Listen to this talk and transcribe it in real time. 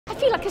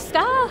feel like a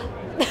star.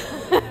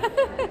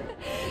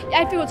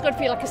 Everyone's got to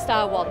feel like a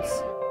star once.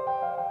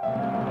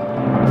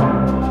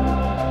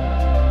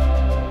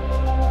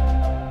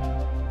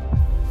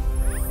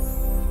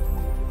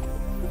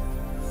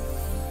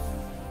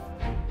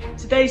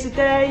 Today's the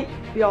day,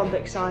 beyond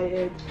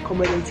excited. Can't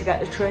wait to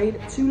get the train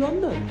to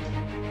London.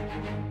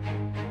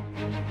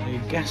 I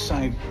guess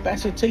I'd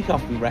better take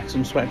off my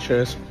Wrexham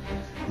sweatshirt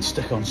and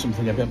stick on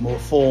something a bit more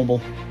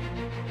formal.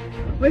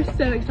 We're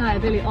so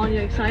excited, Lily. Aren't you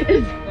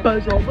excited?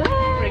 Bozo.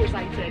 We're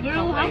excited. We're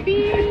all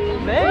happy.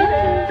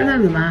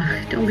 Remember,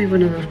 Mark, don't be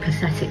one of those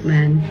pathetic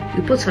men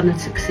who puts on a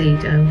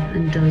tuxedo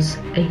and does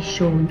a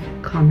Sean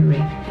Connery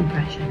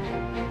impression.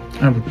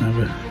 I would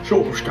never.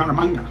 So,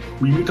 Scaramanga,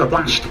 we meet at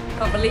last.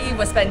 Can't believe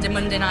we're spending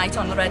Monday night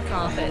on the red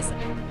carpet.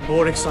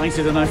 More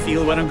excited than I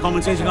feel when I'm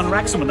commentating on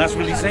Wrexham, and that's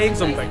really saying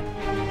something.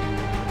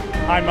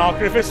 I'm Mark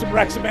Griffiths from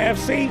Wrexham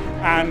AFC,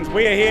 and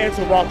we're here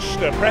to watch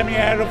the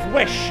premiere of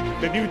Wish,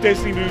 the new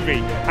Disney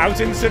movie, out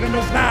in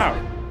cinemas now.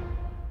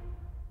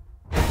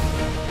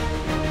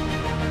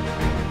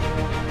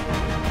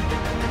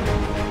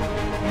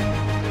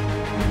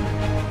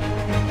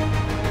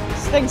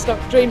 Things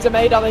dreams are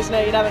made of, isn't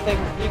it? You never think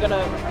you're going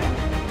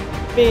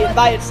to be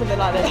invited to something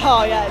like this.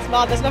 Oh yeah, it's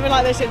mad. There's nothing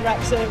like this in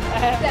Wrexham.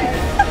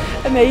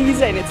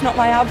 Amazing. It's not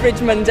my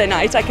average Monday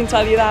night, I can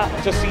tell you that.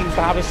 It just seems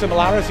to have a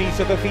similarity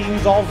to the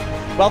themes of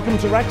Welcome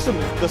to Wrexham.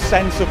 The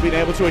sense of being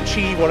able to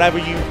achieve whatever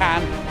you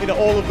can. You know,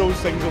 all of those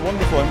things are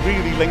wonderful and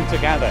really linked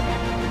together.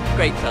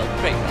 Great film,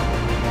 great film.